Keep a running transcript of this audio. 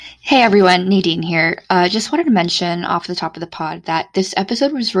Hey everyone, Nadine here. Just wanted to mention off the top of the pod that this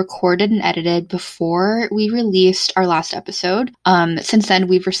episode was recorded and edited before we released our last episode. Since then,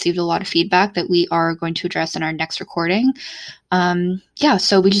 we've received a lot of feedback that we are going to address in our next recording.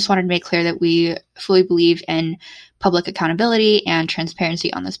 So we just wanted to make clear that we fully believe in public accountability and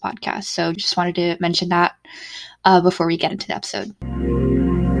transparency on this podcast. So just wanted to mention that before we get into the episode.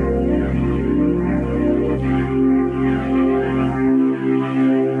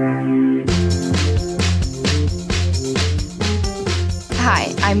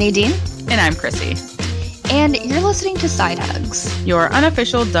 Hi, I'm Nadine. And I'm Chrissy. And you're listening to Side Hugs, your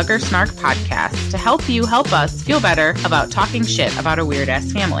unofficial Duggar Snark podcast to help you help us feel better about talking shit about a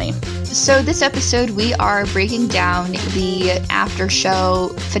weird-ass family. So this episode, we are breaking down the after show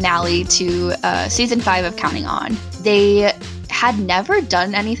finale to season 5 of Counting On. They had never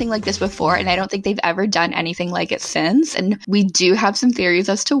done anything like this before, and I don't think they've ever done anything like it since. And we do have some theories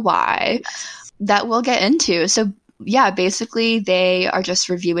as to why that we'll get into. So yeah, basically they are just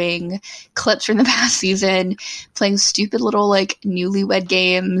reviewing clips from the past season, playing stupid little like newlywed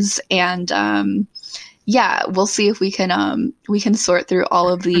games, and we'll see if we can sort through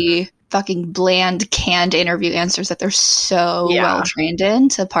all of the fucking bland canned interview answers that they're so well trained in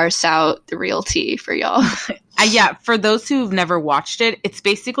to parse out the real tea for y'all. For those who've never watched it, it's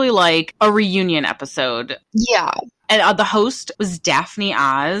basically like a reunion episode. Yeah. And the host was Daphne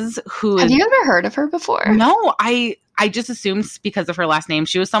Oz, who Have you ever heard of her before? No, I just assumed because of her last name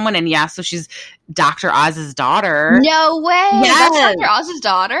she was someone, and so she's Dr. Oz's daughter. No way. Yes. That's Dr. Oz's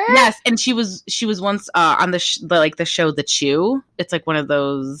daughter? Yes, and she was once on the show The Chew. It's like one of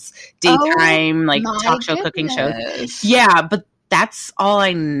those daytime talk show cooking shows. Yeah, but that's all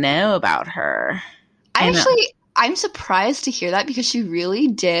I know about her. I'm surprised to hear that because she really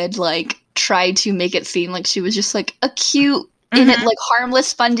did try to make it seem like she was just a cute,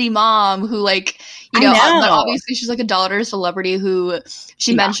 harmless, fundy mom who but obviously she's a daughter of a celebrity who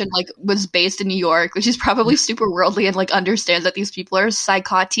she mentioned was based in New York, which is probably super worldly and understands that these people are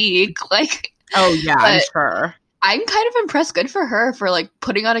psychotic. I'm sure. I'm kind of impressed. Good for her for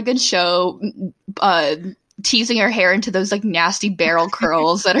putting on a good show, teasing her hair into those nasty barrel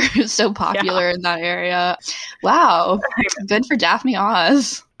curls that are so popular in that area. Wow. Good for Daphne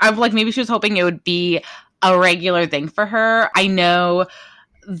Oz. I'm maybe she was hoping it would be a regular thing for her. I know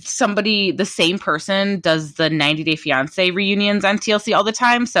the same person does the 90 Day Fiancé reunions on TLC all the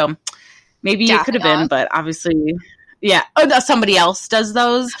time. So maybe Daphne it could have been, but obviously, yeah. Oh, no, somebody else does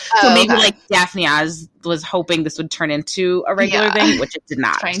those. So maybe Daphne Oz was hoping this would turn into a regular thing, which it did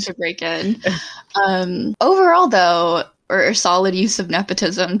not. Trying to break in. Overall, though, or solid use of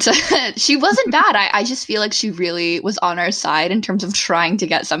nepotism. She wasn't bad. I just feel like she really was on our side in terms of trying to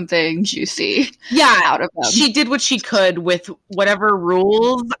get something juicy out of them. She did what she could with whatever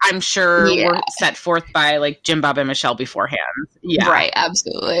rules I'm sure were set forth by Jim Bob and Michelle beforehand. Yeah. Right,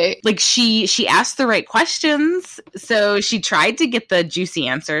 absolutely. She asked the right questions, so she tried to get the juicy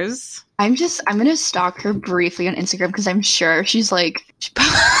answers. I'm going to stalk her briefly on Instagram because I'm sure she's sure she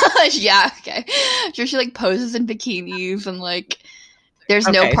poses in bikinis and there's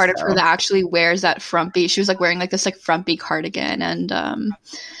no part of her that actually wears that frumpy. She was wearing this frumpy cardigan and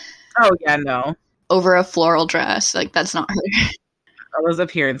over a floral dress. That's not her. All those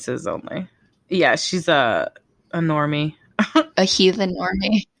appearances only. Yeah, she's a normie. A heathen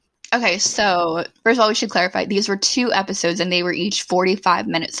normie. Okay, so first of all, we should clarify. These were 2 episodes, and they were each 45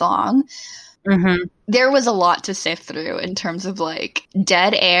 minutes long. Mm-hmm. There was a lot to sift through in terms of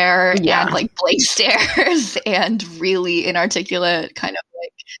dead air and blank stares and really inarticulate kind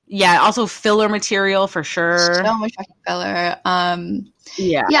of also filler material for sure. So much fucking filler. And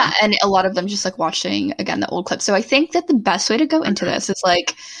a lot of them just watching again the old clips. So I think that the best way to go into this is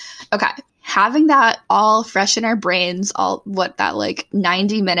okay. Having that all fresh in our brains,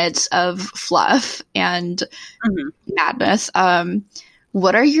 90 minutes of fluff and madness.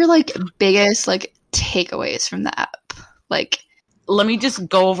 What are your biggest takeaways from the app? Let me just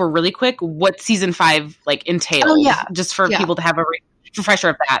go over really quick what season 5 entails. Oh yeah, just for people to have a refresher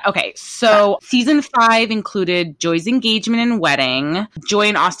of that. Okay, so season 5 included Joy's engagement and wedding, Joy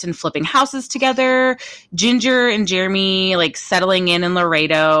and Austin flipping houses together, Ginger and Jeremy settling in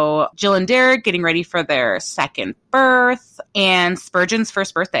Laredo, Jill and Derek getting ready for their second birth, and Spurgeon's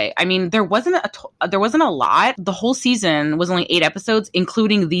first birthday. I mean, there wasn't a lot. The whole season was only 8 episodes,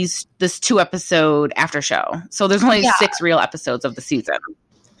 including this 2-episode after show. So there's only 6 real episodes of the season.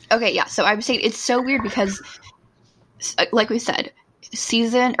 Okay, yeah. So I would say it's so weird because, like we said,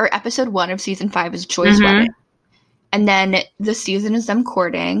 episode 1 of season 5 is Joy's wedding. And then the season is them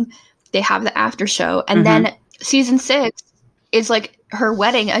courting. They have the after show. And then season 6 is her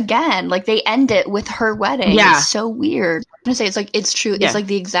wedding again. Like they end it with her wedding. Yeah. It's so weird. I'm gonna say it's true. Yeah. It's like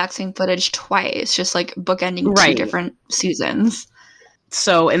the exact same footage twice, just like bookending two different seasons.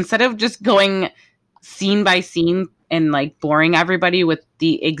 So instead of just going scene by scene and like boring everybody with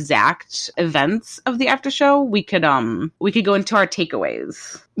the exact events of the after show, we could go into our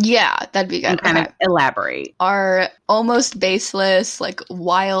takeaways. Yeah, that'd be good. And kind of elaborate. Our almost baseless, like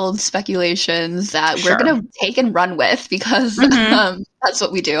wild speculations that we're gonna take and run with because that's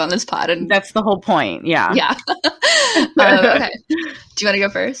what we do on this pod, and that's the whole point. Yeah. Yeah. Okay. Do you want to go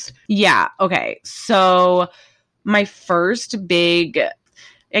first? Yeah. Okay. So my first big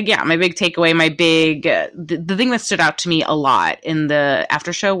takeaway, the thing that stood out to me a lot in the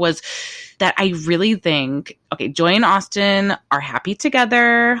after show was that I really think, Joy and Austin are happy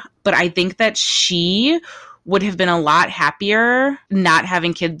together, but I think that she would have been a lot happier not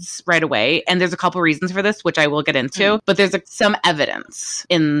having kids right away. And there's a couple reasons for this, which I will get into, but there's some evidence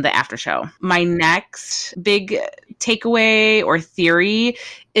in the after show. My next big takeaway or theory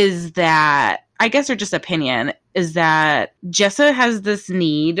is that, I guess, or just opinion, is that Jessa has this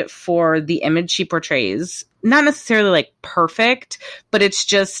need for the image she portrays. Not necessarily like perfect, but it's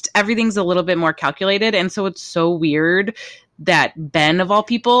just everything's a little bit more calculated. And so it's so weird that Ben, of all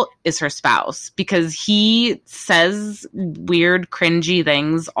people, is her spouse because he says weird, cringy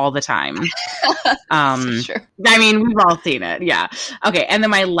things all the time. Sure. I mean, we've all seen it. Yeah. Okay. And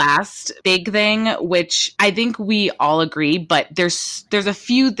then my last big thing, which I think we all agree, but there's a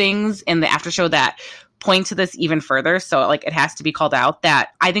few things in the after show that point to this even further. So like it has to be called out that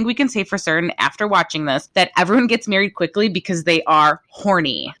I think we can say for certain after watching this that everyone gets married quickly because they are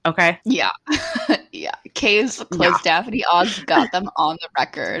horny. Okay. Yeah. Yeah. Kay's close Daphne Oz got them on the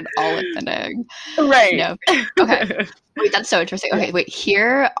record, all admitting. Right. No. Okay. Wait, that's so interesting. Okay, wait.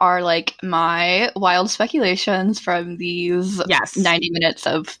 Here are like my wild speculations from these 90 minutes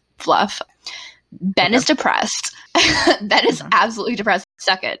of fluff. Ben is depressed. Ben is absolutely depressed.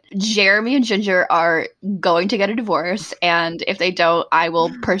 Second, Jeremy and Ginger are going to get a divorce, and if they don't, I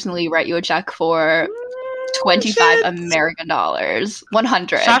will personally write you a check for $25 American dollars.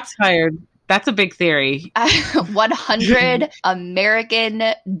 100. Shots fired. That's a big theory. $100 American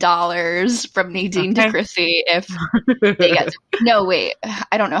dollars from Nadine to Chrissy if they get. No, wait.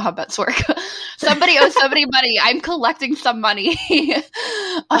 I don't know how bets work. Somebody owes somebody money. I'm collecting some money. They're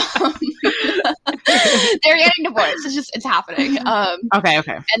getting divorced. It's happening. Okay.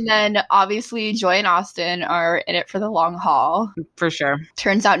 And then obviously Joy and Austin are in it for the long haul. For sure.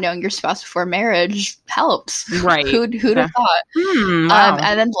 Turns out knowing your spouse before marriage helps. Right. Who'd have thought? Wow.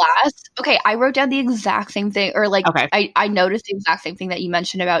 And then last, I wrote down the exact same thing, or like I noticed the exact same thing that you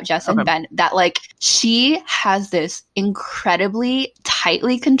mentioned about Jess and Ben, that like she has this incredibly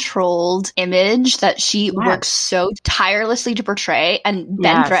tightly controlled image that she works so tirelessly to portray, and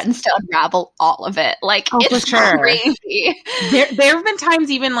Ben threatens to unravel all of it. Like it's crazy. There have been times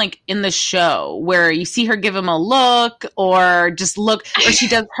even like in the show where you see her give him a look or she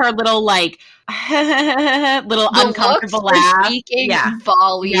does her little like little the uncomfortable laugh. Speaking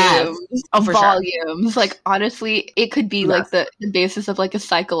volumes. Yes. Oh, for volumes. Sure. Like honestly, it could be like the basis of like a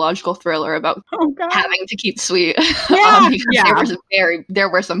psychological thriller about having to keep sweet. There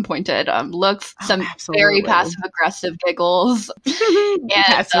were some pointed looks, some very passive aggressive giggles. And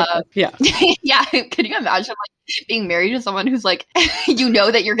can you imagine like being married to someone who's like, you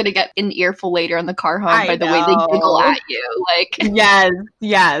know that you're going to get an earful later in the car home by the way they giggle at you? Like,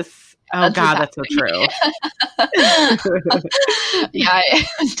 yes. Oh, God, that's so true. Yeah,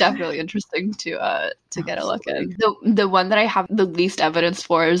 it's definitely interesting to get a look at. The one that I have the least evidence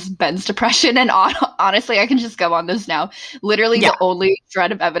for is Ben's depression. And honestly, I can just go on this now. Literally, the only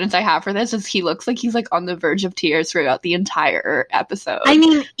thread of evidence I have for this is he looks like he's like on the verge of tears throughout the entire episode. I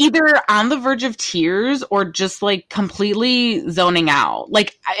mean, either on the verge of tears or just like completely zoning out.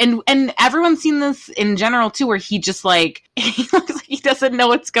 Like, and everyone's seen this in general too, where he just like, he looks like he doesn't know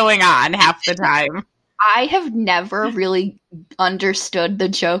what's going on half the time. I have never really understood the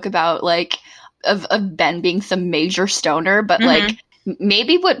joke about like of Ben being some major stoner, but like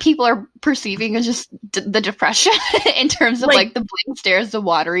maybe what people are perceiving is just the depression in terms of like the blank stares, the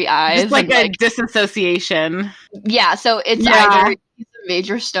watery eyes, just like a disassociation. Yeah, so it's either he's a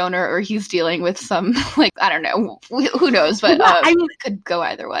major stoner or he's dealing with some like, I don't know, who knows, but I mean, it could go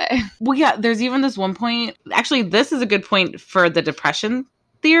either way. Well, yeah, there's even this one point, actually this is a good point for the depression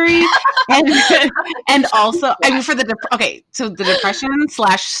theory. And also, I mean, for the so the depression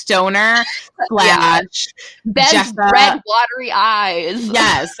 / stoner / Ben's Jessa, red watery eyes.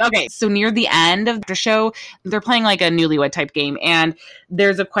 Yes. Okay. So near the end of the show, they're playing like a newlywed type game, and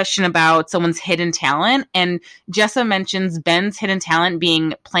there's a question about someone's hidden talent, and Jessa mentions Ben's hidden talent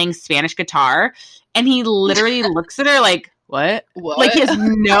being playing Spanish guitar, and he literally looks at her like, what? Like, he has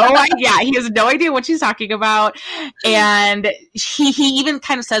no idea. He has no idea what she's talking about. And he even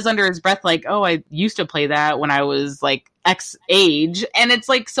kind of says under his breath, like, oh, I used to play that when I was like X age. And it's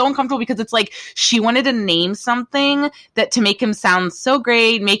like so uncomfortable because it's like she wanted to name something that to make him sound so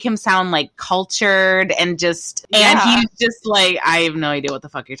great, make him sound like cultured, and just, and he's just like, I have no idea what the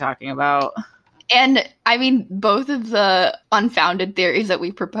fuck you're talking about. And I mean, both of the unfounded theories that we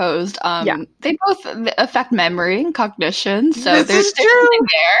proposed, they both affect memory and cognition. So there's something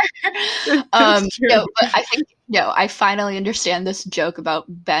there. But I think, I finally understand this joke about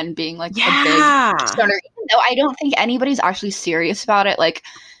Ben being like a big stoner, even though I don't think anybody's actually serious about it. Like,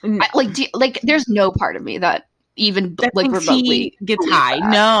 there's no part of me that even remotely gets high. That.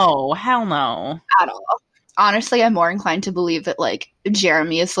 No, hell no, at all. Honestly, I'm more inclined to believe that like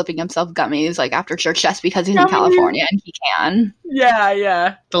Jeremy is slipping himself gummies like after church just because he's in California and he can.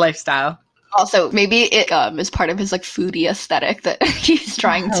 Yeah, the lifestyle. Also, maybe it is part of his like foodie aesthetic that he's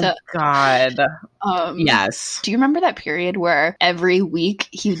trying to. God. Yes. Do you remember that period where every week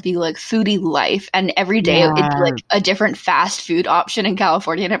he would be like foodie life, and every day it'd be like a different fast food option in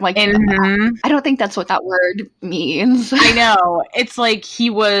California? And I'm like, I don't think that's what that word means. I know. It's like he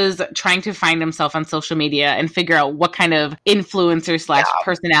was trying to find himself on social media and figure out what kind of influencer /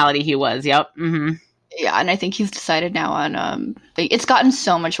 personality he was. Yep. Mm-hmm. Yeah, and I think he's decided now on it's gotten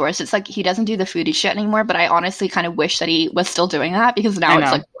so much worse. It's like he doesn't do the foodie shit anymore, but I honestly kind of wish that he was still doing that because now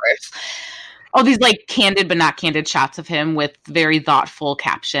it's like worse. Oh, these like candid but not candid shots of him with very thoughtful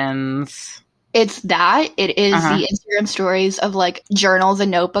captions. It's that. It is the Instagram stories of like journals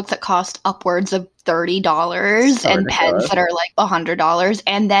and notebooks that cost upwards of $30 and pens that are like $100.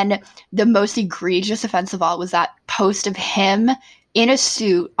 And then the most egregious offense of all was that post of him in a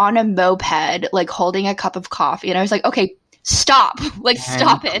suit on a moped, like holding a cup of coffee. And I was like, okay, stop. Like,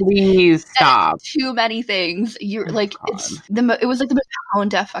 stop it. Please stop. Too many things. You're like, it was like the most tone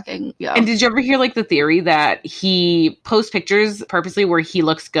deaf fucking, And did you ever hear like the theory that he posts pictures purposely where he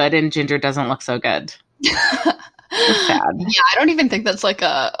looks good and Ginger doesn't look so good? It's sad. Yeah, I don't even think that's like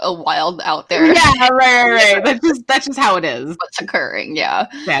a wild out there. Yeah, right. That's just how it is. What's occurring, yeah.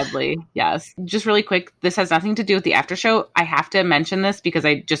 Sadly, yes. Just really quick, this has nothing to do with the after show. I have to mention this because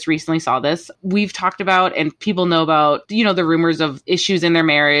I just recently saw this. We've talked about, and people know about, the rumors of issues in their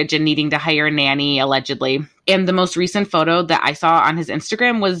marriage and needing to hire a nanny, allegedly. And the most recent photo that I saw on his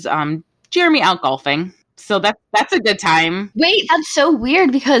Instagram was Jeremy out golfing. So that's a good time. Wait, that's so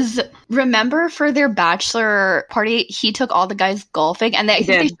weird because remember for their bachelor party, he took all the guys golfing, and I think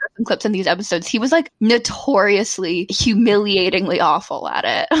they showed some clips in these episodes. He was like notoriously, humiliatingly awful at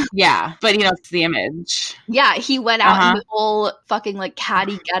it. Yeah, but it's the image. Yeah, he went out in the whole fucking like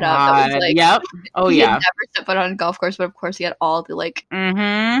caddy getup. That was like, yep. Oh he yeah. had never set foot on a golf course, but of course he had all the like.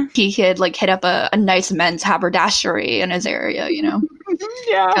 He could like hit up a nice men's haberdashery in his area,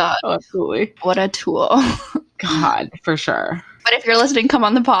 Yeah, God. Absolutely. What a tool. God, for sure. But if you're listening, come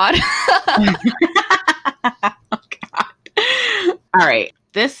on the pod. Oh, God. All right.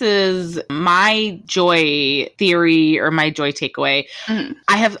 This is my joy theory or my joy takeaway.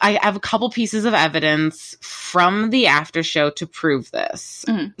 I have a couple pieces of evidence from the after show to prove this.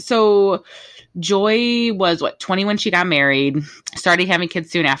 So Joy was 20 when she got married, started having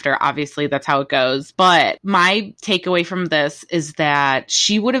kids soon after. Obviously, that's how it goes. But my takeaway from this is that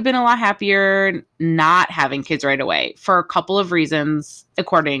she would have been a lot happier not having kids right away for a couple of reasons,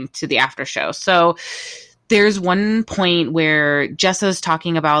 according to the after show. So there's one point where Jessa's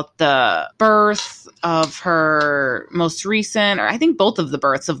talking about the birth of her most recent, or I think both of the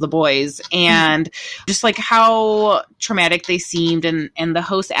births of the boys, and just like how traumatic they seemed. And the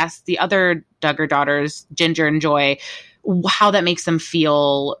host asked the other Duggar daughters, Ginger and Joy, how that makes them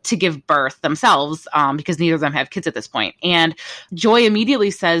feel to give birth themselves, because neither of them have kids at this point. And Joy immediately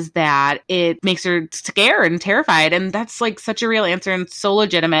says that it makes her scared and terrified. And that's like such a real answer and so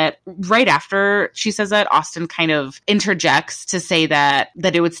legitimate. Right after she says that, Austin kind of interjects to say that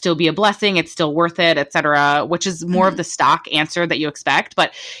it would still be a blessing, it's still worth it, etc., which is more of the stock answer that you expect.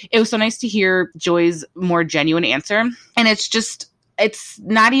 But it was so nice to hear Joy's more genuine answer. And it's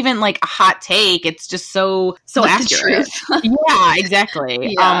not even like a hot take. It's just so like accurate. Yeah,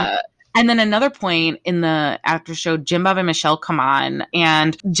 exactly. Yeah. And then another point in the after show, Jim Bob and Michelle come on,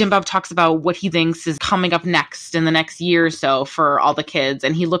 and Jim Bob talks about what he thinks is coming up next in the next year or so for all the kids.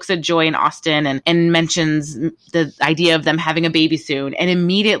 And he looks at Joy and Austin and mentions the idea of them having a baby soon. And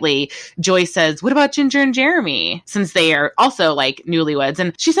immediately Joy says, what about Ginger and Jeremy? Since they are also like newlyweds.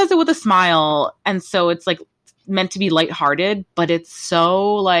 And she says it with a smile. And so it's like meant to be lighthearted, but it's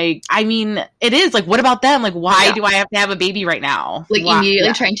so like, I mean, it is like, what about them? Like, why do I have to have a baby right now? Like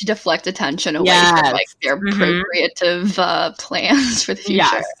immediately trying to deflect attention away from like their procreative plans for the future.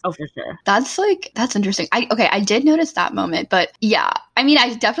 Yes. Oh, for sure. That's interesting. I did notice that moment, but yeah, I mean,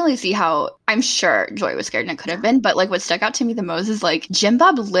 I definitely see how I'm sure Joy was scared and it could have been, but like what stuck out to me the most is like Jim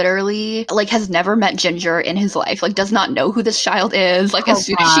Bob literally like has never met Ginger in his life, like does not know who this child is. Like as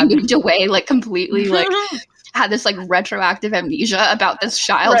soon as she moved away, like completely like had this like retroactive amnesia about this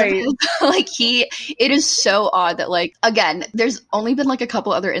child. Right. Like it is so odd that like, again, there's only been like a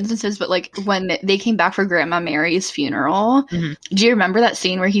couple other instances, but like when they came back for Grandma Mary's funeral, do you remember that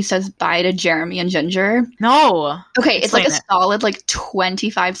scene where he says bye to Jeremy and Ginger? No. Okay. It's like a solid like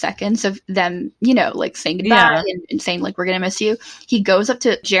 25 seconds of them, you know, like saying goodbye and saying like, we're going to miss you. He goes up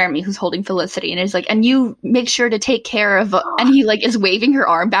to Jeremy, who's holding Felicity, and is like, and you make sure to take care of, and he like is waving her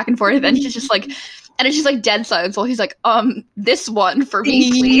arm back and forth. And then he's just like, and it's just like dead silence while he's like, this one for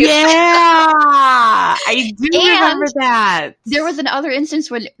me, please. Yeah, I do remember that. There was another instance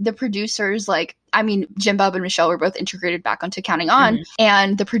when the producers, like, I mean, Jim Bob and Michelle were both integrated back onto Counting On,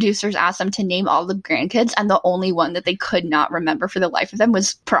 and the producers asked them to name all the grandkids, and the only one that they could not remember for the life of them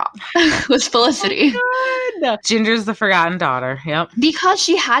was was Felicity. Oh, Ginger's the forgotten daughter. Yep. Because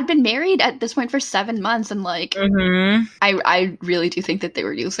she had been married at this point for 7 months, and like, I really do think that they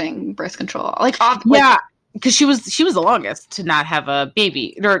were using birth control. Like, because she was the longest to not have a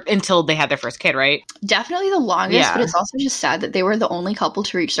baby, or until they had their first kid, right? Definitely the longest, but it's also just sad that they were the only couple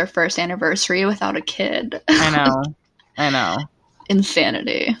to reach their first anniversary without a kid. I know.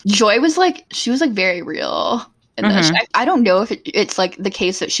 Insanity. Joy was like, she was like very real. I don't know if it's like the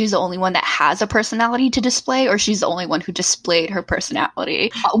case that she's the only one that has a personality to display, or she's the only one who displayed her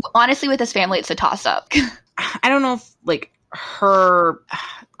personality. Honestly, with this family, it's a toss-up. I don't know if like her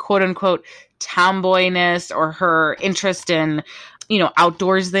quote-unquote tomboyness or her interest in, you know,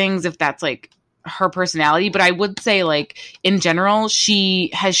 outdoors things, if that's like her personality, but I would say like in general,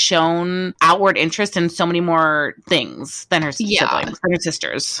 she has shown outward interest in so many more things than her siblings, than her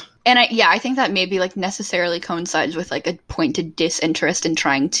sisters. And I think that maybe like necessarily coincides with like a pointed disinterest in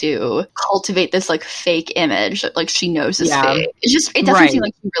trying to cultivate this like fake image that like she knows is fake. It doesn't seem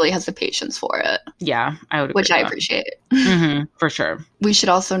like she really has the patience for it. Yeah, I would agree, which I appreciate. For sure. We should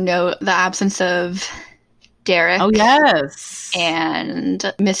also note the absence of Derek. Oh yes.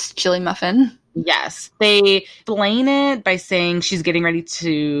 And Miss Chili Muffin. Yes. They explain it by saying she's getting ready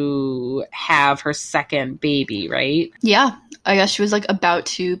to have her second baby, right? Yeah. I guess she was like about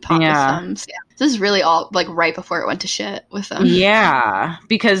to pop the thumbs. Yeah. This is really all like right before it went to shit with them. Yeah.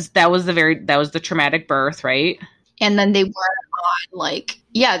 Because that was the traumatic birth, right? And then they weren't on like,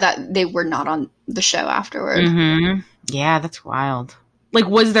 that they were not on the show afterward. Yeah, that's wild. Like,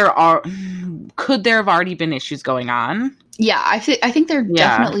 could there have already been issues going on? Yeah, I think there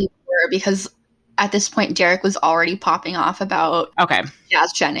definitely were, because at this point, Derek was already popping off about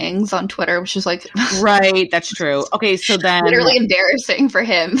Jazz Jennings on Twitter, which is like... Right, that's true. Okay, so then... Literally embarrassing for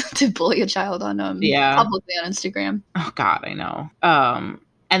him to bully a child on publicly on Instagram. Oh, God, I know.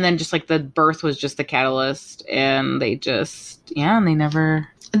 And then just like the birth was just the catalyst, and they just... Yeah, and they never...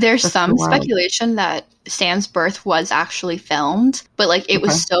 There's some speculation that Sam's birth was actually filmed, but like it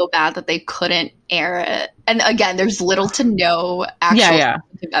was so bad that they couldn't air it. And again, there's little to no actual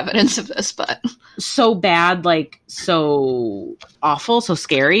evidence of this, but so bad, like so awful, so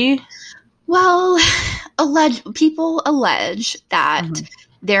scary. Well, people allege that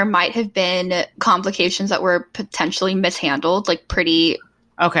there might have been complications that were potentially mishandled, like pretty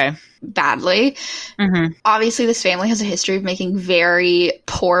badly. Obviously, this family has a history of making very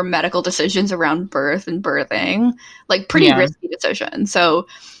poor medical decisions around birth and birthing, like pretty risky decisions. So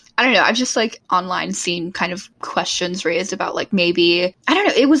I don't know. I've just like online seen kind of questions raised about like maybe, I don't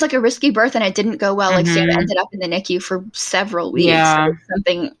know, it was like a risky birth and it didn't go well. Like Sam ended up in the NICU for several weeks. So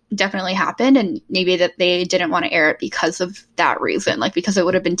something definitely happened, and maybe that they didn't want to air it because of that reason, like because it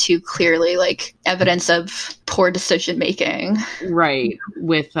would have been too clearly like evidence of poor decision making. Right.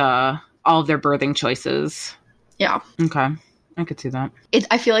 With all of their birthing choices. Yeah. Okay. I could see that.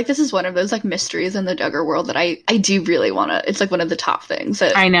 I feel like this is one of those like mysteries in the Duggar world that I do really want to, it's like one of the top things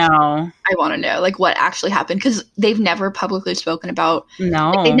that I know. I want to know like what actually happened, because they've never publicly spoken about,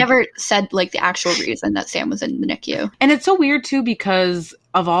 like, they've never said like the actual reason that Sam was in the NICU. And it's so weird too, because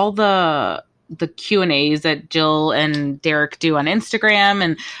of all the Q&As that Jill and Derek do on Instagram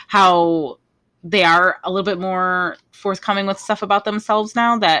and how they are a little bit more forthcoming with stuff about themselves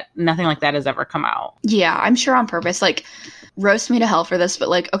now, that nothing like that has ever come out. Yeah, I'm sure on purpose. Like, roast me to hell for this, but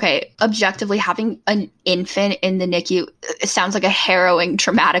like, okay, objectively, having an infant in the NICU, it sounds like a harrowing,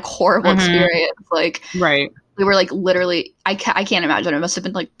 traumatic, horrible experience. Like, right. We were like literally, I can't imagine. It must have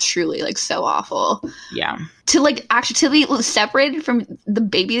been like truly like so awful. Yeah. To like actually be separated from the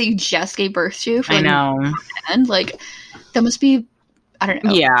baby that you just gave birth to. For, like, I know. And like, that must be, I don't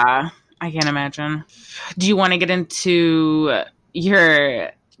know. Yeah, I can't imagine. Do you want to get into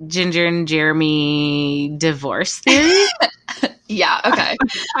your Ginger and Jeremy divorce theory? Yeah, okay.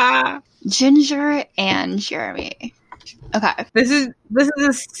 Ginger and Jeremy. Okay. This is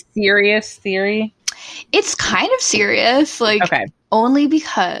a serious theory. It's kind of serious, like, okay, only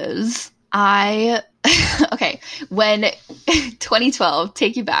because okay, when 2012,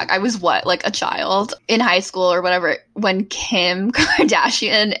 take you back, I was what, like a child in high school or whatever, when Kim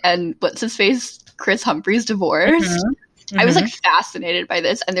Kardashian and what's his face, Chris Humphries divorced. I was like fascinated by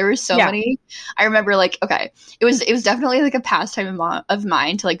this, and there were so many. I remember like, okay, it was definitely like a pastime of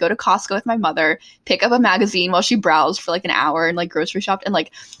mine to like go to Costco with my mother, pick up a magazine while she browsed for like an hour and like grocery shopped, and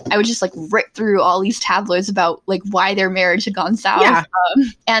like I would just like rip through all these tabloids about like why their marriage had gone south. Yeah.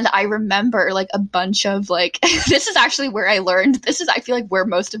 And I remember like a bunch of like this is actually where I learned. This is, I feel like, where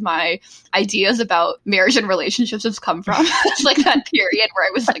most of my ideas about marriage and relationships have come from. It's like that period where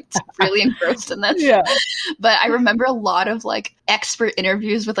I was like really engrossed in this. Yeah. But I remember a lot of like expert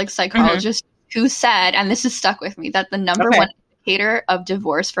interviews with like psychologists who said, and this has stuck with me, that the number one indicator of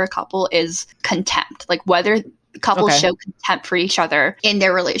divorce for a couple is contempt. Like whether couples show contempt for each other in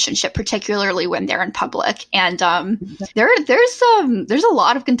their relationship, particularly when they're in public. And there's a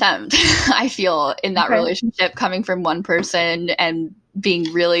lot of contempt I feel in that relationship coming from one person and being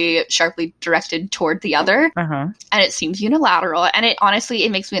really sharply directed toward the other. And it seems unilateral, and it honestly,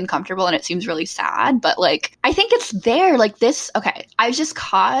 it makes me uncomfortable, and it seems really sad, but like I think it's there. Like this, I just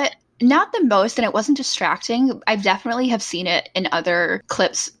caught not the most, and it wasn't distracting. I definitely have seen it in other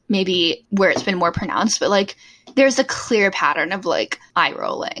clips, maybe where it's been more pronounced, but like there's a clear pattern of like eye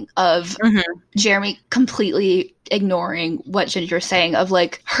rolling of Jeremy completely ignoring what Ginger's saying, of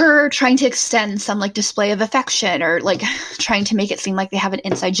like her trying to extend some like display of affection or like trying to make it seem like they have an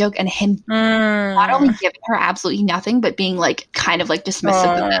inside joke, and him not only giving her absolutely nothing, but being like kind of like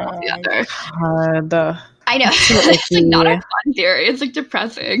dismissive of the other. I know. It's like not a fun theory. It's like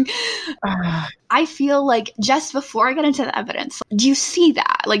depressing. I feel like just before I get into the evidence, do you see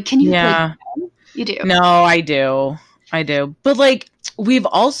that? Like, can you? Yeah. You do. No, I do. But like, we've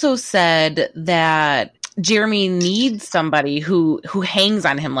also said that Jeremy needs somebody who hangs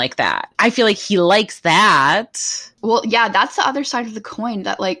on him like that. I feel like he likes that. Well, yeah, that's the other side of the coin,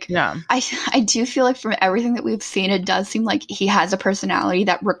 that like, I do feel like from everything that we've seen, it does seem like he has a personality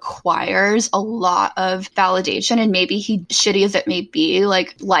that requires a lot of validation, and maybe he, shitty as it may be,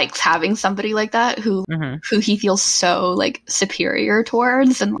 like likes having somebody like that who he feels so like superior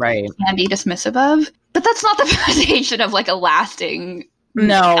towards and can be dismissive of. But that's not the foundation of like a lasting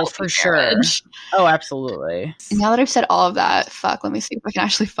for sure. Oh, absolutely. Now that I've said all of that, let me see if I can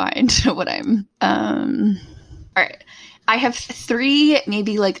actually find what I'm all right. I have 3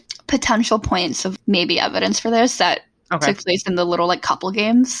 maybe like potential points of maybe evidence for this that took place in the little like couple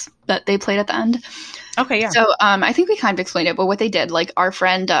games that they played at the end. Okay, yeah. So I think we kind of explained it, but what they did, like our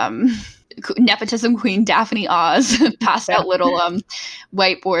friend nepotism queen Daphne Oz passed out little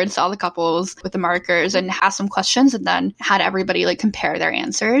whiteboards to all the couples with the markers and asked some questions, and then had everybody like compare their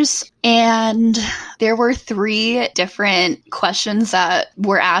answers. And there were 3 different questions that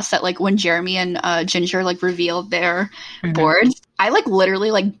were asked that like when Jeremy and Ginger like revealed their boards, I like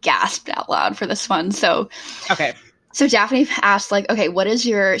literally like gasped out loud for this one. So Daphne asked like, okay,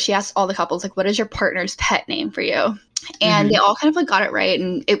 she asked all the couples like, what is your partner's pet name for you? And they all kind of like got it right,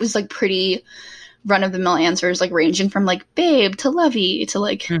 and it was like pretty run-of-the-mill answers, like ranging from like babe to lovey to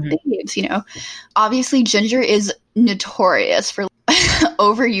like babes, you know. Obviously Ginger is notorious for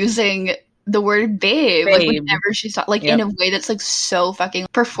overusing the word babe. Like whenever she's like in a way that's like so fucking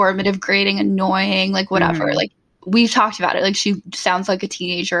performative, grating, annoying, like whatever. Like we've talked about it. Like she sounds like a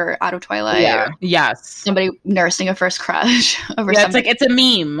teenager out of Twilight. Yeah. Yes. Somebody nursing a first crush over something. It's like, it's a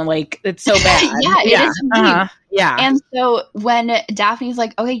meme. Like it's so bad. It is a meme. Yeah. And so when Daphne's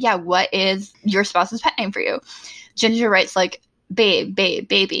like, okay, yeah, what is your spouse's pet name for you? Ginger writes like, babe,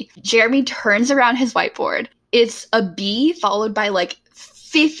 baby. Jeremy turns around his whiteboard. It's a B followed by like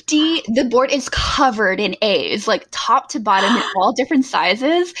 50. The board is covered in A's, like top to bottom in all different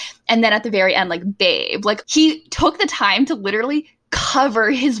sizes. And then at the very end, like babe. Like he took the time to literally cover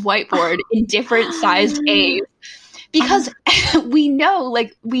his whiteboard in different sized A's. Because we know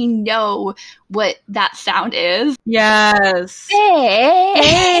what that sound is. Yes.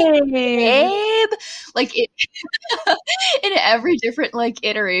 Babe. Like it in every different like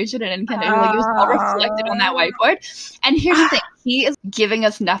iteration and incarnation, like it was all reflected on that whiteboard. And here's the thing, he is giving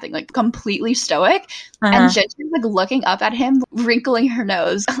us nothing, like completely stoic. And Ginger's like looking up at him, wrinkling her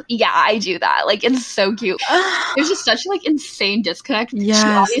nose. Yeah, I do that. Like it's so cute. There's just such like insane disconnect. Yes. She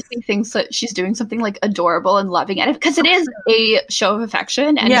obviously thinks that she's doing something like adorable and loving, and because it is a show of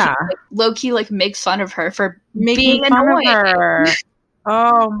affection, and he, like, low-key like makes fun of her for making being fun annoying. of her.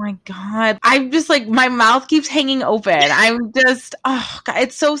 Oh my God. I'm just like, my mouth keeps hanging open. I'm just, oh God,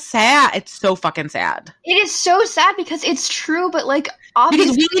 it's so sad. It's so fucking sad. It is so sad because it's true, but like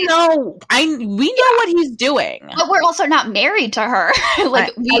obviously because we know what he's doing. But we're also not married to her.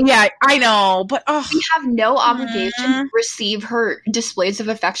 Like I know, but we have no obligation to receive her displays of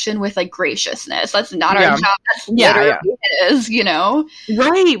affection with like graciousness. That's not our job. That's literally it is, you know?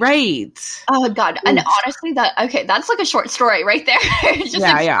 Right. Oh God. Oof. And honestly that's like a short story right there. Just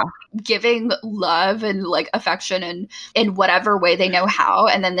giving love and like affection and in whatever way they know how,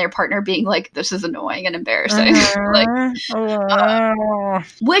 and then their partner being like, this is annoying and embarrassing.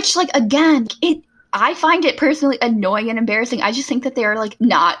 Which like again, I find it personally annoying and embarrassing. I just think that they're like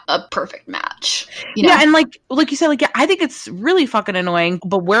not a perfect match. You know? Yeah, and like you said, like I think it's really fucking annoying,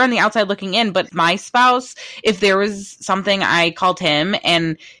 but we're on the outside looking in. But my spouse, if there was something I called him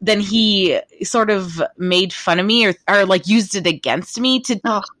and then he sort of made fun of me or like used it against me to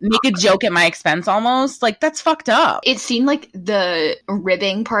make a joke at my expense almost, like that's fucked up. It seemed like the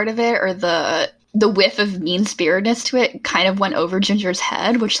ribbing part of it or the whiff of mean-spiritedness to it kind of went over Ginger's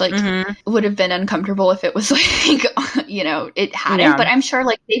head, which like would have been uncomfortable if it was like, you know, it hadn't. But I'm sure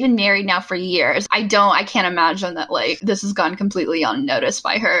like they've been married now for years. I can't imagine that like this has gone completely unnoticed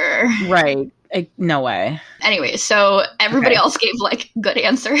by her. Right. No way. Anyway, so everybody else gave like good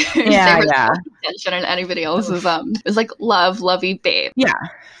answers. Attention, and anybody else was like lovey babe. Yeah.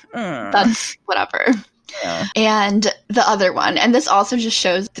 That's whatever. Yeah. And the other one, and this also just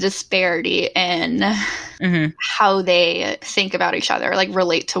shows the disparity in how they think about each other, like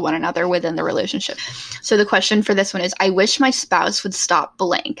relate to one another within the relationship. So the question for this one is, I wish my spouse would stop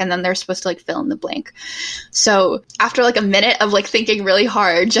blank, and then they're supposed to like fill in the blank. So after like a minute of like thinking really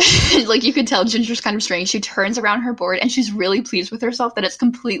hard, like you could tell Ginger's kind of strange. She turns around her board and she's really pleased with herself that it's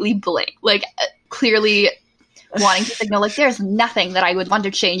completely blank, like clearly wanting to signal like there's nothing that I would want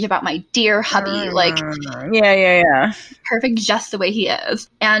to change about my dear hubby, like perfect just the way he is.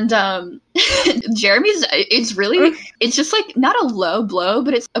 And Jeremy's, it's just like not a low blow,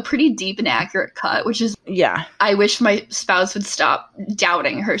 but it's a pretty deep and accurate cut, which is I wish my spouse would stop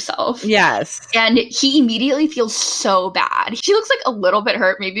doubting herself. Yes. And he immediately feels so bad. She looks like a little bit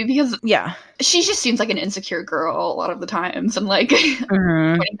hurt, maybe because she just seems like an insecure girl a lot of the times, and like pointing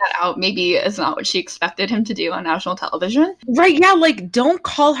that out maybe is not what she expected him to do on national television. Right, yeah, like don't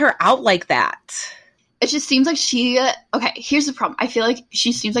call her out like that. It just seems like here's the problem. I feel like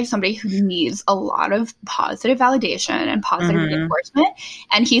she seems like somebody who needs a lot of positive validation and positive reinforcement,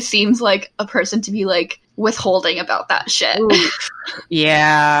 and he seems like a person to be like withholding about that shit.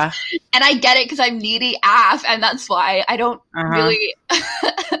 Yeah. And I get it because I'm needy AF, and that's why I don't really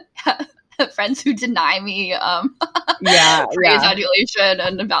friends who deny me praise, adulation,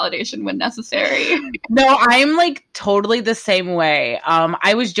 and validation when necessary. No, I'm like totally the same way.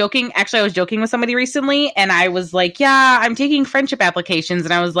 I was joking with somebody recently, and I was like, yeah, I'm taking friendship applications,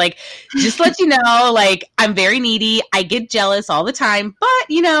 and I was like, just let you know, like I'm very needy, I get jealous all the time, but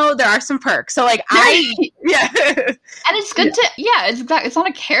you know there are some perks. So like and it's good to it's not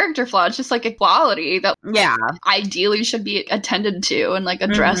a character flaw, it's just like a quality that ideally should be attended to and like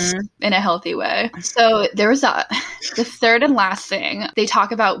addressed in a healthy way. So there was the third and last thing. They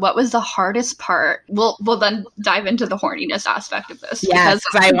talk about what was the hardest part. We'll then dive into the horniness aspect of this. Yes,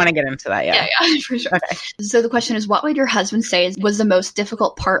 because I want to get into that. Yeah, for sure. Okay. So the question is, what would your husband say was the most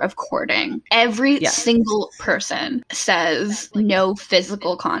difficult part of courting? Every single person says no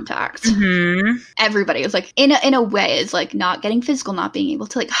physical contact. Everybody is like, in a way, is like not getting physical, not being able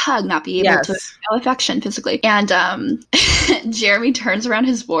to like hug, not be able to show affection physically. And Jeremy turns around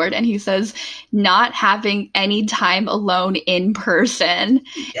his board and he says, not having any time alone in person.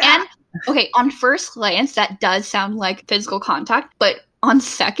 And okay, on first glance, that does sound like physical contact, but on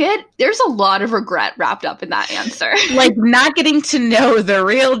second, there's a lot of regret wrapped up in that answer. Like not getting to know the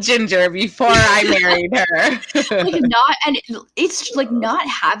real Ginger before I married her. Like it's like not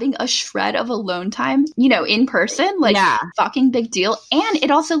having a shred of alone time, you know, in person, like fucking big deal. And it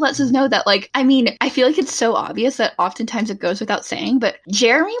also lets us know that, like, I mean, I feel like it's so obvious that oftentimes it goes without saying, but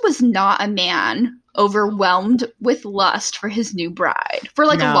Jeremy was not a man overwhelmed with lust for his new bride for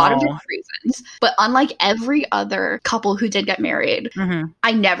like a lot of different reasons. But unlike every other couple who did get married,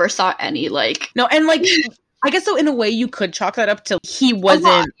 I never saw any like and like I guess so in a way you could chalk that up to he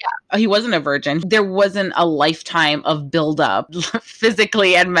wasn't a virgin. There wasn't a lifetime of buildup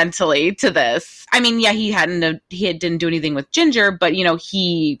physically and mentally to this. I mean, yeah, he didn't do anything with Ginger, but you know,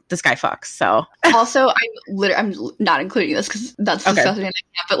 this guy fucks. So also, I'm not including this because that's disgusting. Okay.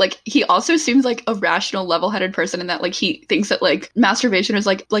 But like, he also seems like a rational, level-headed person in that like he thinks that like masturbation is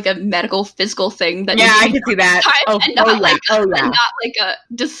like a medical, physical thing that I can see that. Not like a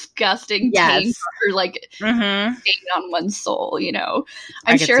disgusting taint or like stain on one's soul. You know,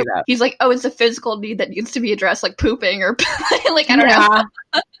 I'm sure he's like, oh, it's a physical need that needs to be addressed, like pooping or like I don't know.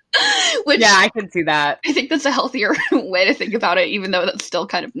 Which, I can see that. I think that's a healthier way to think about it, even though that's still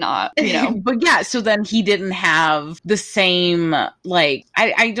kind of not, you know. But yeah, so then he didn't have the same, like,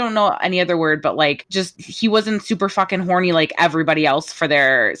 I don't know any other word, but like, just he wasn't super fucking horny like everybody else for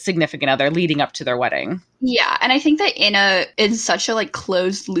their significant other leading up to their wedding. Yeah, and I think that in such a like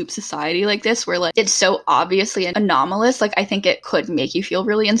closed loop society like this, where like it's so obviously anomalous, like I think it could make you feel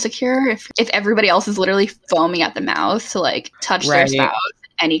really insecure if everybody else is literally foaming at the mouth to like touch their spouse.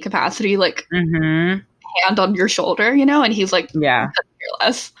 Any capacity, like hand on your shoulder, you know, and he's like,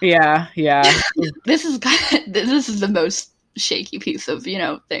 fearless. This is the most shaky piece of, you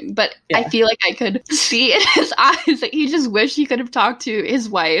know, thing, but I feel like I could see in his eyes that he just wished he could have talked to his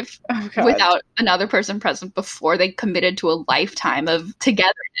wife without another person present before they committed to a lifetime of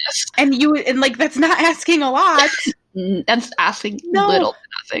togetherness. And like that's not asking a lot. That's asking little to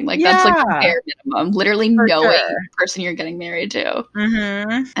nothing. Like that's like the bare minimum. Literally knowing the person you're getting married to.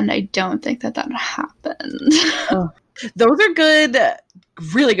 And I don't think that happened. Those are good,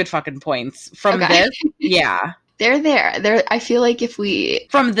 really good fucking points from this. Yeah, they're there. I feel like if we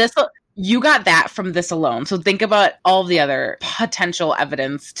from this. You got that from this alone. So think about all the other potential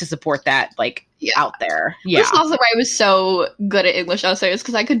evidence to support that, like, out there. Yeah. This is also why I was so good at English essays,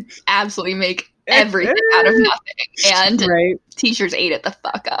 because I could absolutely make everything out of nothing. And teachers ate it the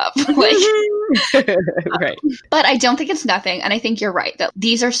fuck up. Like, But I don't think it's nothing. And I think you're right that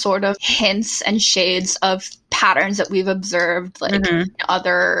these are sort of hints and shades of patterns that we've observed, like in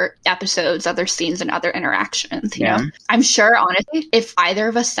other episodes, other scenes, and other interactions. You know, I'm sure, honestly, if either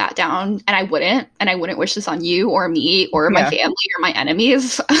of us sat down, and I wouldn't wish this on you or me or my family or my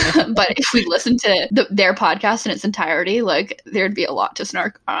enemies, but if we listened to their podcast in its entirety, like there'd be a lot to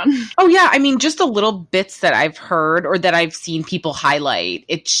snark on. Oh yeah, I mean, just the little bits that I've heard or that I've seen people highlight,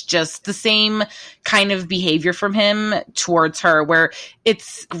 it's just the same kind of behavior from him towards her, where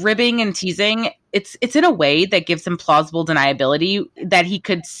it's ribbing and teasing. It's in a way that gives him plausible deniability that he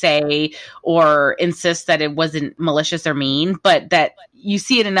could say or insist that it wasn't malicious or mean, but that you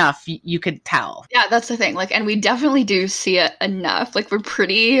see it enough, you could tell. Yeah, that's the thing. Like, and we definitely do see it enough. Like, we're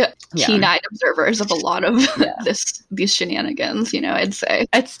pretty keen-eyed observers of a lot of these shenanigans, you know, I'd say.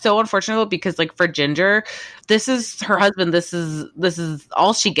 It's so unfortunate because, like, for Ginger, this is her husband. This is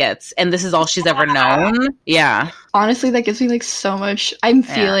all she gets, and this is all she's ever known. Yeah. Honestly, that gives me, like, so much. I'm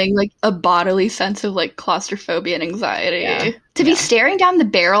feeling, like, a bodily sense of, like, claustrophobia and anxiety. Yeah. To be staring down the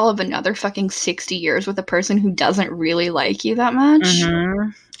barrel of another fucking 60 years with a person who doesn't really like you that much.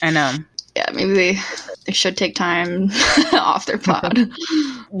 I know. Yeah, maybe they should take time off their pod.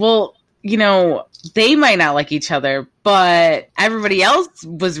 Well, you know, they might not like each other, but everybody else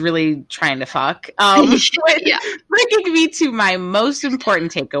was really trying to fuck. Bringing me to my most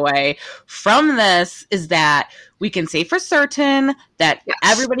important takeaway from this is that we can say for certain that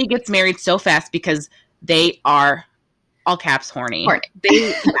everybody gets married so fast because they are, all caps, horny.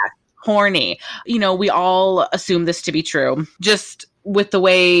 Horny. You know, we all assume this to be true. Just with the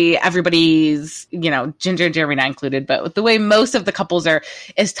way everybody's, you know, Ginger and Jeremy not included, but with the way most of the couples are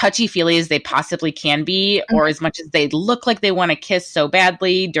as touchy-feely as they possibly can be, or as much as they look like they want to kiss so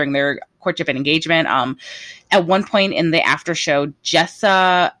badly during their courtship and engagement. At one point in the after show,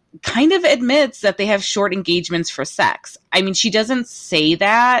 Jessa kind of admits that they have short engagements for sex. I mean, she doesn't say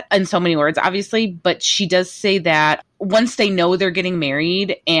that in so many words, obviously, but she does say that once they know they're getting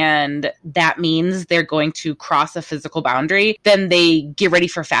married and that means they're going to cross a physical boundary, then they get ready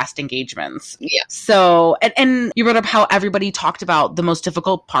for fast engagements. Yeah. So, and you brought up how everybody talked about the most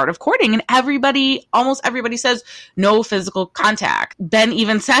difficult part of courting, and almost everybody says no physical contact. Ben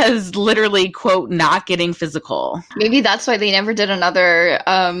even says literally, quote, not getting physical. Maybe that's why they never did another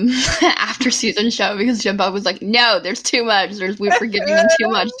after season show, because Jim Bob was like, no, there's too much. We're forgiving them too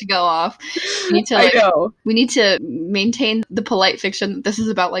much to go off. We need to maintain the polite fiction that this is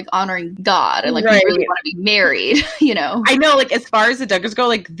about like honoring God and like we really want to be married, you know? I know, like as far as the Duggars go,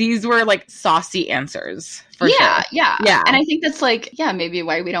 like these were like saucy answers. Yeah. And I think that's like, maybe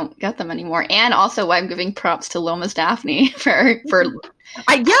why we don't get them anymore. And also why I'm giving props to Lil Miss Daphne for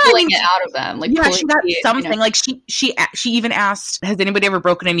pulling it out of them. Like, she got something. You know? Like she even asked, has anybody ever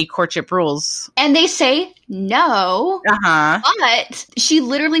broken any courtship rules? And they say no. But she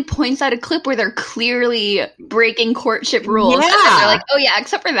literally points out a clip where they're clearly breaking courtship rules. Yeah. And they're like, oh yeah,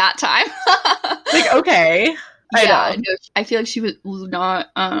 except for that time. Like, okay. I feel like she was not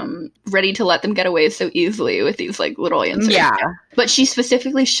ready to let them get away so easily with these like little answers. Yeah. But she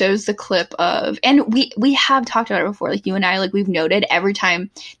specifically shows the clip of, and we have talked about it before, like you and I, like we've noted every time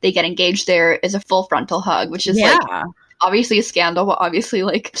they get engaged, there is a full frontal hug, which is like obviously a scandal, but obviously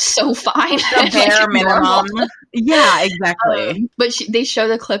like so fine. The bare minimum. Yeah, exactly. But they show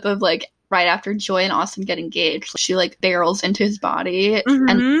the clip of like right after Joy and Austin get engaged, she like barrels into his body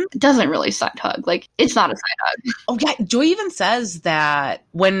and doesn't really side hug. Like it's not a side hug. Oh yeah, Joy even says that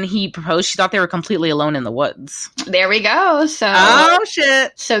when he proposed, she thought they were completely alone in the woods. There we go. So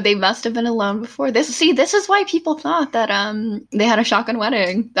shit. So they must have been alone before this. See, this is why people thought that they had a shotgun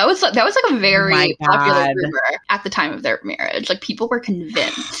wedding. That was like a very popular rumor at the time of their marriage. Like people were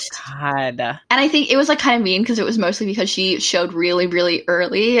convinced. God. And I think it was like kind of mean because it was mostly because she showed really, really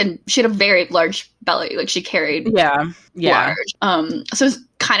early and she had a very large belly, like she carried large. So it's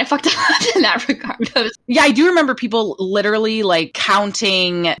kind of fucked up in that regard. I do remember people literally like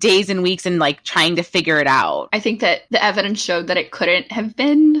counting days and weeks and like trying to figure it out. I think that the evidence showed that it couldn't have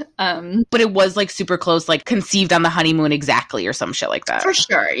been but it was like super close, like conceived on the honeymoon exactly or some shit like that. For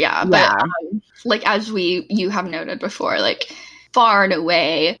sure, but like as you have noted before, like far and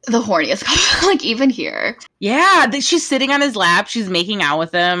away the horniest couple, like even here. Yeah, she's sitting on his lap. She's making out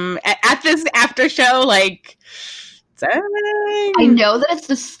with him at this after show. Like, dang. I know that it's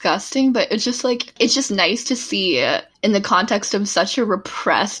disgusting, but it's just like, it's just nice to see it in the context of such a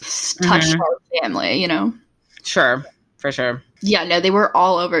repressed, touched family, you know? Sure, for sure. Yeah, no, they were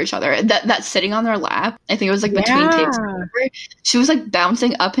all over each other. That sitting on their lap, I think it was like between takes. She was like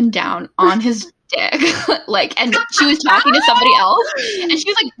bouncing up and down on his dick, like, and she was talking to somebody else, and she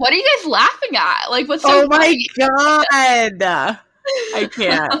was like, "What are you guys laughing at? Like, what's so funny?" My god, I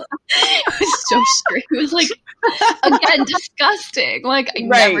can't. It was so strange. It was like, again, disgusting. Like, I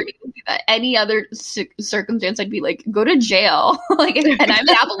never do that. Any other circumstance, I'd be like, go to jail. Like, and I'm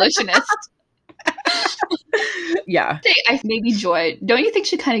an abolitionist. Yeah. Maybe Joy. Don't you think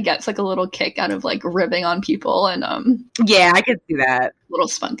she kind of gets like a little kick out of like ribbing on people and Yeah, I could see that. A little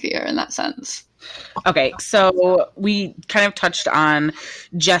spunkier in that sense. Okay, so we kind of touched on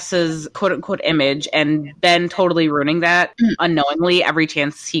Jess's quote-unquote image and Ben totally ruining that unknowingly every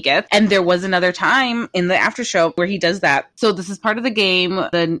chance he gets. And there was another time in the after show where he does that. So this is part of the game,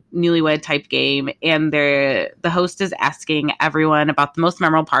 the newlywed type game, and the host is asking everyone about the most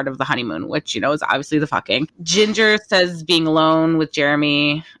memorable part of the honeymoon, which, you know, is obviously the fucking. Ginger says being alone with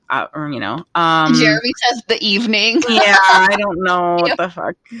Jeremy. Jeremy says the evening. Yeah, I don't know what the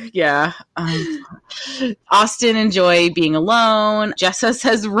fuck. Yeah. Austin and Joy being alone. Jessa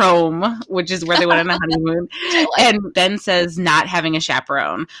says Rome, which is where they went on a honeymoon. And Ben says not having a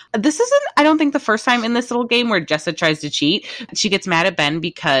chaperone. This isn't, I don't think, the first time in this little game where Jessa tries to cheat. She gets mad at Ben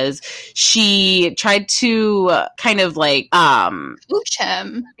because she tried to kind of like ooch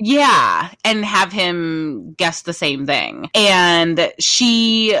him. Yeah, and have him guess the same thing. And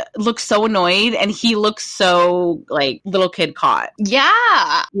she looks so annoyed and he looks so like little kid caught.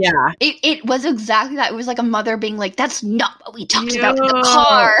 Yeah. It was exactly that. It was like a mother being like, that's not what we talked about in the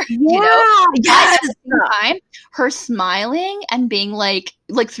car. Yeah. You know? Yes. At the same time, her smiling and being like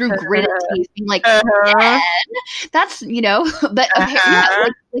through gritted teeth, being like, that's, you know, but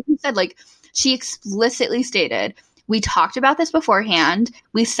like you said, like she explicitly stated, we talked about this beforehand.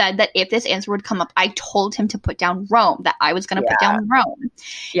 We said that if this answer would come up, I told him to put down Rome, that I was going to put down Rome.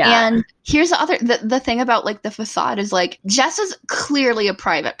 Yeah. And here's the thing about like the facade is like, Jess is clearly a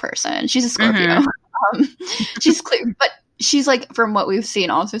private person. She's a Scorpio. She's clear, but she's like, from what we've seen,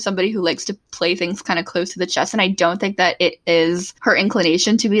 also somebody who likes to play things kind of close to the chest. And I don't think that it is her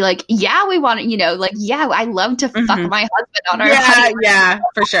inclination to be like, yeah, we want to, you know, like, yeah, I love to fuck my husband on our honeymoon. Yeah,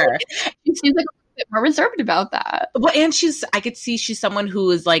 for sure. She seems like a bit more reserved about that. Well, and I could see she's someone who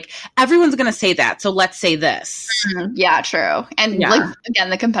is like, everyone's going to say that, so let's say this. Yeah, true. And like, again,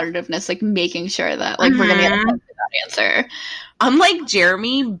 the competitiveness, like making sure that like we're going to get that answer. Unlike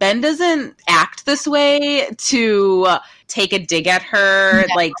Jeremy, Ben doesn't act this way to take a dig at her,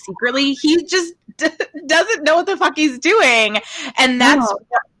 like secretly. He just doesn't know what the fuck he's doing, and that's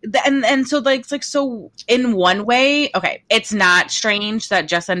and so like it's like, so in one way, okay, it's not strange that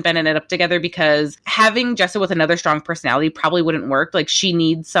Jessa and Ben ended up together, because having Jessa with another strong personality probably wouldn't work. Like, she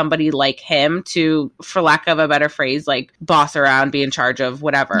needs somebody like him to, for lack of a better phrase, like boss around, be in charge of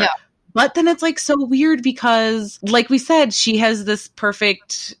whatever. Yeah. But then it's like so weird because, like we said, she has this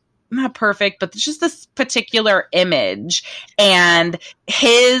not perfect, but just this particular image, and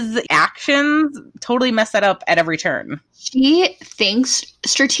his actions totally mess that up at every turn. She thinks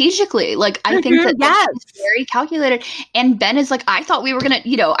strategically. Like, I think that she's very calculated. And Ben is like, I thought we were going to,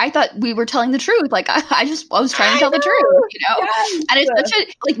 you know, I thought we were telling the truth. Like, I was trying to tell the truth, you know? Yes. And it's such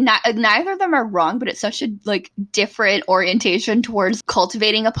a, like, neither of them are wrong, but it's such a, like, different orientation towards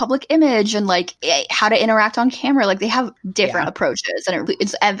cultivating a public image and, like, how to interact on camera. Like, they have different approaches, and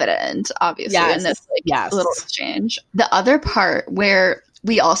it's evident, obviously, in this, like, little exchange. The other part where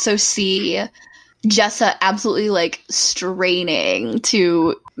we also see Jessa absolutely like straining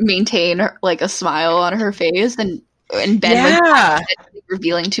to maintain like a smile on her face, and Ben like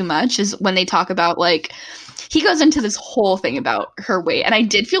revealing too much is when they talk about, like, he goes into this whole thing about her weight, and I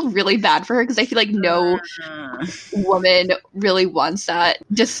did feel really bad for her because I feel like no woman really wants that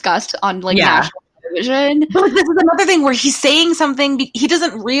discussed on like national television. But like, this is another thing where he's saying something he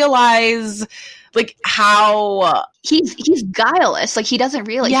doesn't realize, like, how he's guileless. Like, he doesn't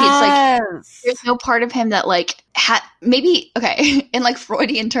realize. He's like, there's no part of him that like maybe in like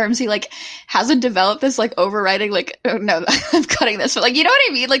Freudian terms, he like hasn't developed this like overriding, like, oh no, I'm cutting this, but like, you know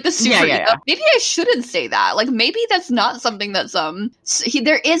what I mean, like the super maybe I shouldn't say that, like maybe that's not something that's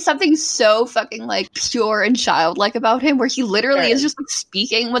there is something so fucking like pure and childlike about him, where he literally is just like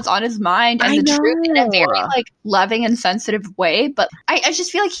speaking what's on his mind and the truth in a very like loving and sensitive way. But I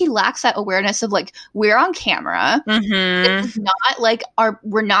just feel like he lacks that awareness of like, we're on camera. It's not like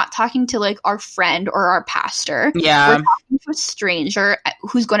we're not talking to like our friend or our pastor. Yeah. We're talking to a stranger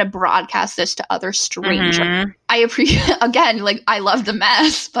who's going to broadcast this to other strangers. I appreciate, again, like, I love the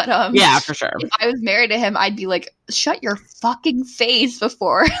mess, but yeah, for sure. If I was married to him, I'd be like, shut your fucking face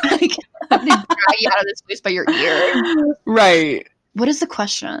before like I'm gonna drag you out of this place by your ear. Right. What is the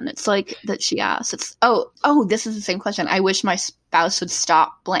question? It's like that she asks. It's this is the same question. I wish my spouse would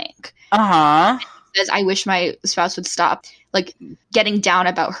stop blank. Says, I wish my spouse would stop like getting down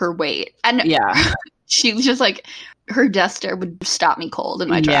about her weight. And she was just like, her death stare would stop me cold in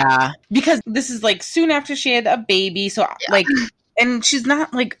my tracks. Yeah, because this is like soon after she had a baby, so like, and she's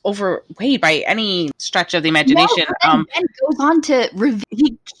not like overweight by any stretch of the imagination. No, Ben goes on to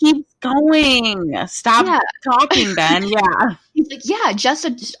he keeps going. Stop talking, Ben. Yeah. He's like,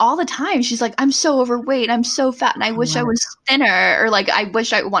 just all the time. She's like, I'm so overweight. I'm so fat, and I wish I was thinner, or like, I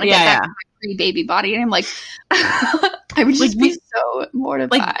wish I want to get back to my pre-baby body. And I'm like, I would just be so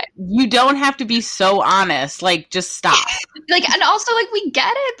mortified. Like, you don't have to be so honest. Like, just stop. Like, and also, like, we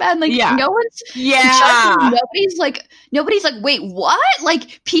get it, Ben. Like, no one's nobody's like, wait, what?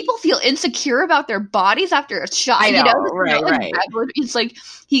 Like, people feel insecure about their bodies after a shot. I know, you know, right. It's like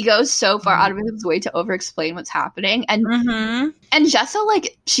he goes so far out of his way to over-explain what's happening, and Jessa,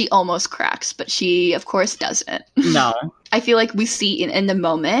 like, she almost cracks, but she, of course, doesn't. No. I feel like we see in the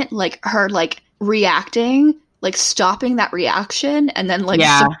moment, like, her, like, reacting, like, stopping that reaction, and then, like,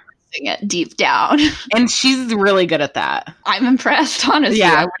 suppressing it deep down. And she's really good at that. I'm impressed, honestly.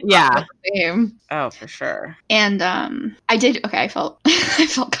 Yeah. Oh, for sure. And I felt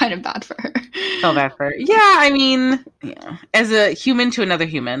kind of bad for her. Felt bad for her. Yeah, I mean, as a human to another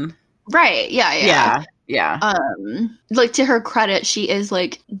human. Right, yeah. Like, to her credit, she is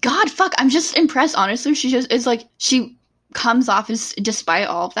like, God, fuck, I'm just impressed, honestly. She just is like, she comes off as, despite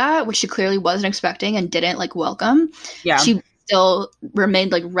all of that, which she clearly wasn't expecting and didn't like welcome. Yeah. She still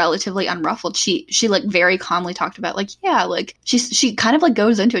remained like relatively unruffled. She like very calmly talked about like, like she kind of like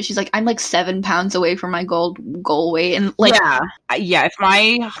goes into it. She's like, I'm like 7 pounds away from my goal weight. And like, if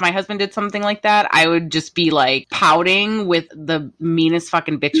my husband did something like that, I would just be like pouting with the meanest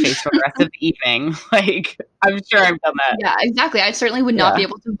fucking bitch face for the rest of the evening. Like, I'm sure I've done that. Yeah, exactly. I certainly would not be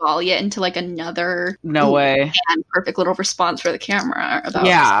able to volley it into like another perfect little response for the camera.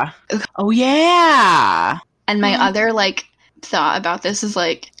 Oh yeah. And my other like thought about this is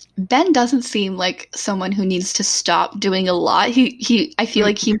like, Ben doesn't seem like someone who needs to stop doing a lot. I feel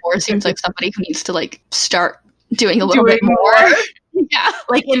like he more seems like somebody who needs to like start doing a little bit more. Yeah.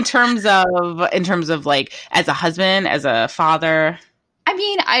 Like in terms of like as a husband, as a father. I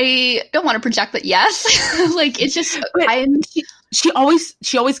mean, I don't want to project, but yes. Like it's just she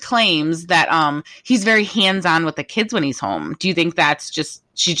always claims that he's very hands-on with the kids when he's home. Do you think that's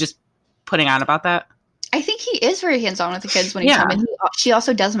she's just putting on about that? I think he is very hands-on with the kids when he's home. And she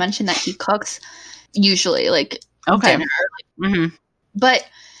also does mention that he cooks usually like dinner. Like, but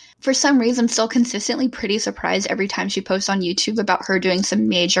for some reason, I'm still consistently pretty surprised every time she posts on YouTube about her doing some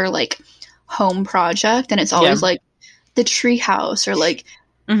major like home project. And it's always like the treehouse or like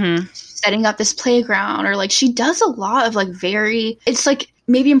setting up this playground, or like she does a lot of like it's like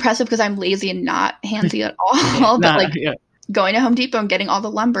maybe impressive because I'm lazy and not handsy at all. But going to Home Depot and getting all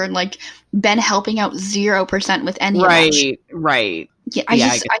the lumber, and like Ben helping out 0% with any of that. Right. Yeah,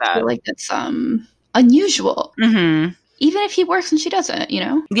 I feel like that's unusual. Even if he works and she doesn't, you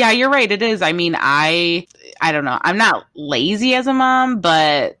know? Yeah, you're right. It is. I mean, I don't know. I'm not lazy as a mom,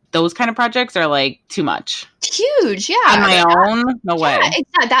 but those kind of projects are like too much. Huge, yeah. On my own? No way.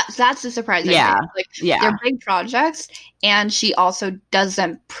 Exactly. That's the surprising thing. Like, they're big projects, and she also does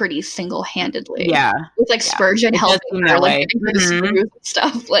them pretty single-handedly. Yeah. With like Spurgeon helping her, like getting her the screws and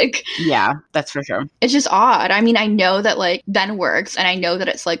stuff. Like, yeah, that's for sure. It's just odd. I mean, I know that like Ben works, and I know that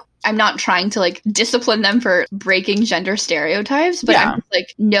it's like I'm not trying to like discipline them for breaking gender stereotypes, but I'm just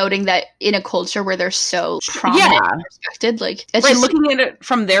like noting that in a culture where they're so prominent and respected, like it's just looking at it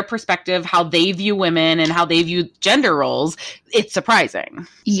from their perspective, how they view women and how they view gender roles, it's surprising.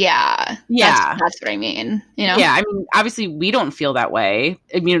 Yeah. That's what I mean. You know? Yeah. I mean, obviously we don't feel that way.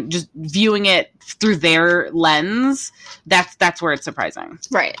 I mean, just viewing it through their lens, that's where it's surprising.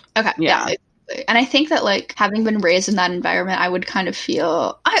 Right. Okay. Yeah. And I think that, like, having been raised in that environment, I would kind of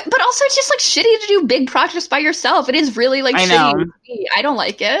feel... but also, it's just, like, shitty to do big projects by yourself. It is really, like, shitty. I don't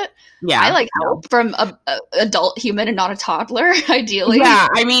like it. Yeah. I like help from a adult human and not a toddler, ideally. Yeah,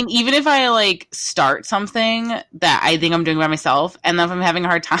 I mean, even if I, like, start something that I think I'm doing by myself, and then if I'm having a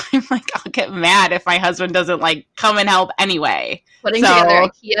hard time, like, I'll get mad if my husband doesn't, like, come and help anyway. Putting together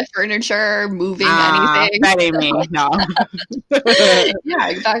IKEA furniture, moving anything. That ain't me, no. Yeah,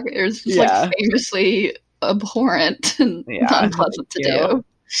 exactly. It's just, like, famously abhorrent and unpleasant to do.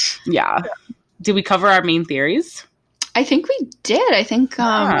 Yeah. Did we cover our main theories? I think we did. I think,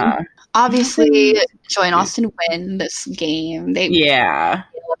 obviously, Joy and Austin win this game. They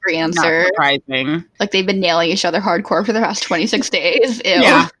every answer. Not surprising. Like, they've been nailing each other hardcore for the past 26 days. Ew.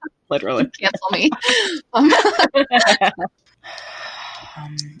 Yeah, literally. Cancel me.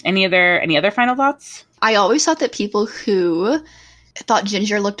 Any other final thoughts? I always thought that people who thought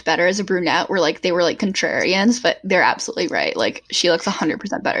Ginger looked better as a brunette were like contrarians, but they're absolutely right. Like, she looks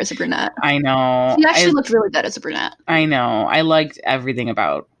 100% better as a brunette. I know. She actually looked really good as a brunette. I know. I liked everything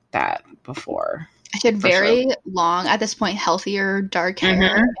about that before. She had very long, at this point, healthier, dark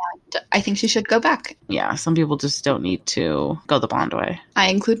hair. And I think she should go back. Yeah, some people just don't need to go the blonde way. I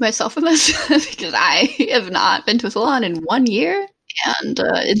include myself in this because I have not been to a salon in 1 year, and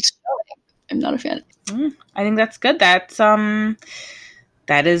I'm not a fan. I think that's good. That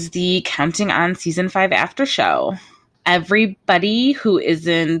is the Counting On Season 5 after show. Everybody who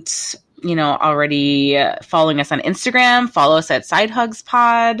isn't, already following us on Instagram, follow us at Side Hugs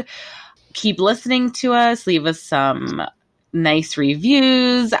Pod. Keep listening to us. Leave us some nice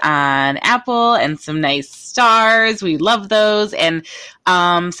reviews on Apple and some nice stars. We love those. And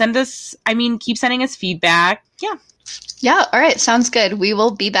keep sending us feedback. Yeah. Yeah, all right, sounds good. We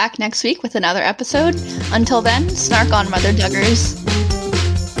will be back next week with another episode. Until then, snark on, Mother Duggars.